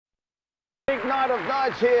night of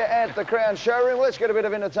nights here at the Crown Showroom. Let's get a bit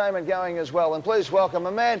of entertainment going as well. And please welcome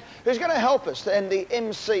a man who's going to help us and the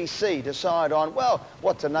MCC decide on, well,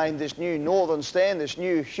 what to name this new Northern Stand, this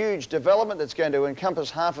new huge development that's going to encompass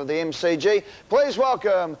half of the MCG. Please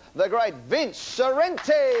welcome the great Vince Sorrenti.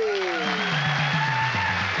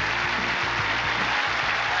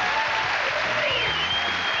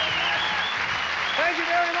 Thank you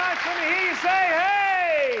very much. Let me hear you say,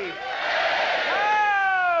 hey!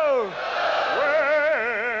 Oh!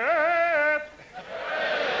 Work!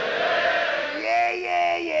 Yeah,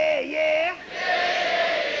 yeah, yeah, yeah.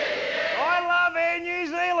 I love Air New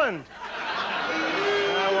Zealand.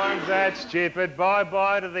 No one's that stupid.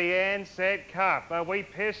 Bye-bye to the Ansett Cup. Are we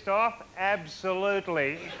pissed off?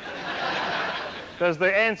 Absolutely. Does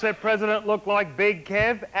the Ansett president look like Big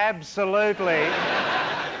Kev? Absolutely.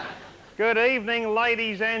 Good evening,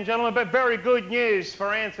 ladies and gentlemen, but very good news for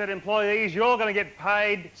Ansett employees. You're going to get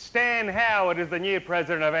paid. Stan Howard is the new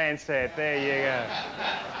president of Ansett. There you go.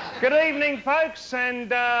 Good evening, folks,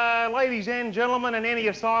 and ladies and gentlemen, and any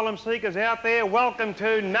asylum seekers out there, welcome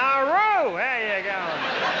to Nauru. How you going?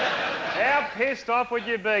 How pissed off would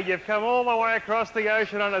you be? You've come all the way across the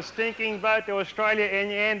ocean on a stinking boat to Australia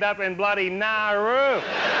and you end up in bloody Nauru.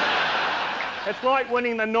 It's like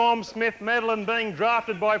winning the Norm Smith medal and being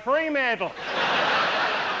drafted by Fremantle.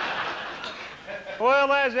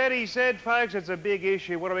 Well, as Eddie said, folks, it's a big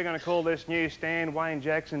issue. What are we going to call this new stand? Wayne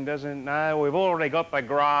Jackson doesn't know. We've already got the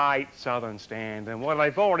Great Southern Stand, and well,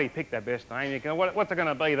 they've already picked the best name. What's it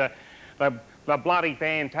going to be? The bloody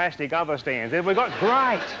fantastic other stands. We've got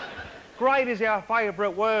great. Great is our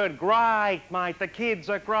favourite word. Great, mate. The kids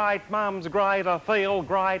are great. Mum's great. I feel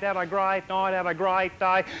great. Had a great night. Had a great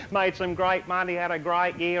day. Made some great money. Had a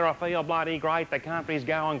great year. I feel bloody great. The country's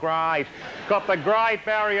going great. Got the Great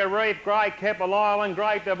Barrier Reef. Great Keppel Island.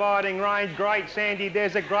 Great Dividing Range. Great Sandy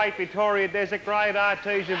Desert. Great Victoria Desert. Great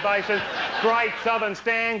Artesian Basin. Great Southern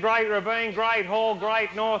Stand. Great Ravine. Great Hall.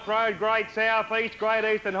 Great North Road. Great South East. Great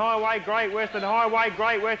Eastern Highway. Great Western Highway.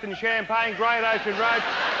 Great Western Champagne. Great Ocean Road.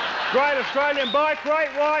 Great Australian Bike, Great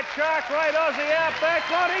White Shark, Great Aussie Outback,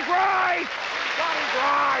 bloody great! Bloody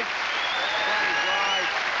great! Bloody great!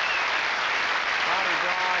 Bloody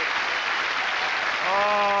great!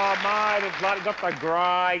 Oh, mate, it's bloody got the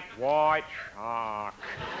Great White Shark.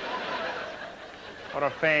 What a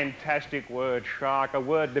fantastic word, shark. A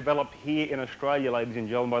word developed here in Australia, ladies and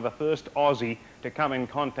gentlemen, by the first Aussie to come in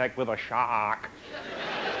contact with a shark.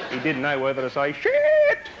 He didn't know whether to say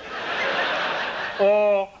shit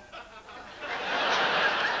or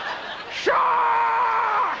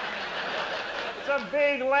shark! It's a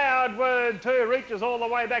big, loud word, too. Reaches all the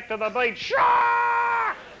way back to the beach.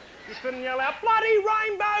 Shark! You couldn't yell out, bloody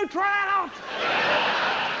rainbow trout!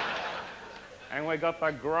 And we got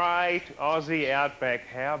the great Aussie Outback.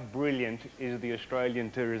 How brilliant is the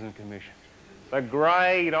Australian Tourism Commission? The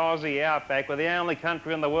great Aussie Outback. We're the only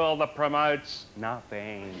country in the world that promotes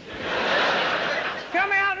nothing.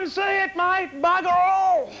 Come out and see it, mate. Bugger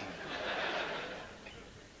all!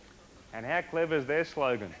 And how clever is their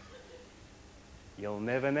slogan? You'll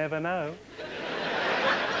never, never know.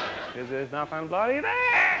 Because there's nothing bloody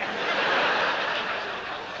there.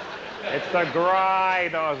 It's the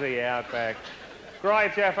great Aussie Outback.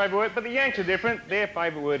 Great's our favourite word, but the Yanks are different. Their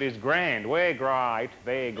favourite word is grand. We're great,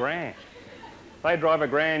 they're grand. They drive a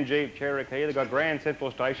Grand Jeep Cherokee. They've got Grand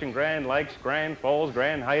Central Station, Grand Lakes, Grand Falls,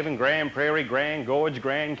 Grand Haven, Grand Prairie, Grand Gorge,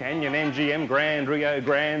 Grand Canyon, MGM, Grand Rio,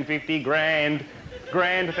 Grand 50, Grand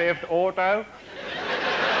Theft Auto.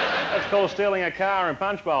 That's called stealing a car in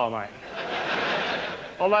Punch Bowl, mate.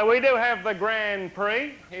 Although we do have the Grand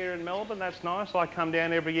Prix here in Melbourne. That's nice. I come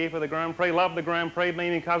down every year for the Grand Prix. Love the Grand Prix. Me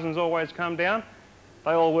and my cousins always come down.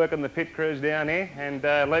 They all work in the pit crews down here. And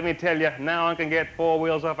let me tell you, no one can get four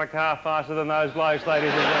wheels off a car faster than those blokes,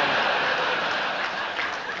 ladies and gentlemen.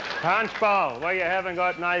 Punch Bowl, where you haven't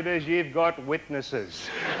got neighbours, you've got witnesses.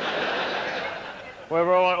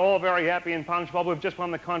 We're all very happy in Punch Bowl. We've just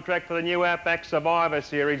won the contract for the new Outback Survivor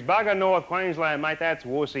Series. Bugger North Queensland, mate, that's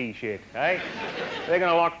wussy shit, eh? They're going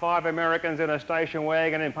to lock 5 Americans in a station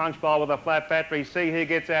wagon in Punch Bowl with a flat battery. See who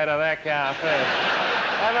gets out of that car first.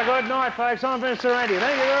 Have a good night, folks. I'm Vince Sorrenti.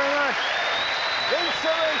 Thank you very much. Vince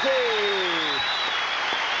Sorrenti.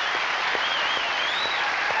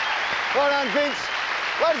 Well done, Vince.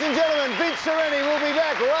 Ladies and gentlemen, Vince Sorrenti will be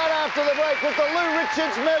back right after the break with the Lou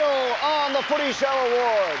Richards Medal on the Footy Show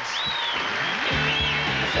Awards.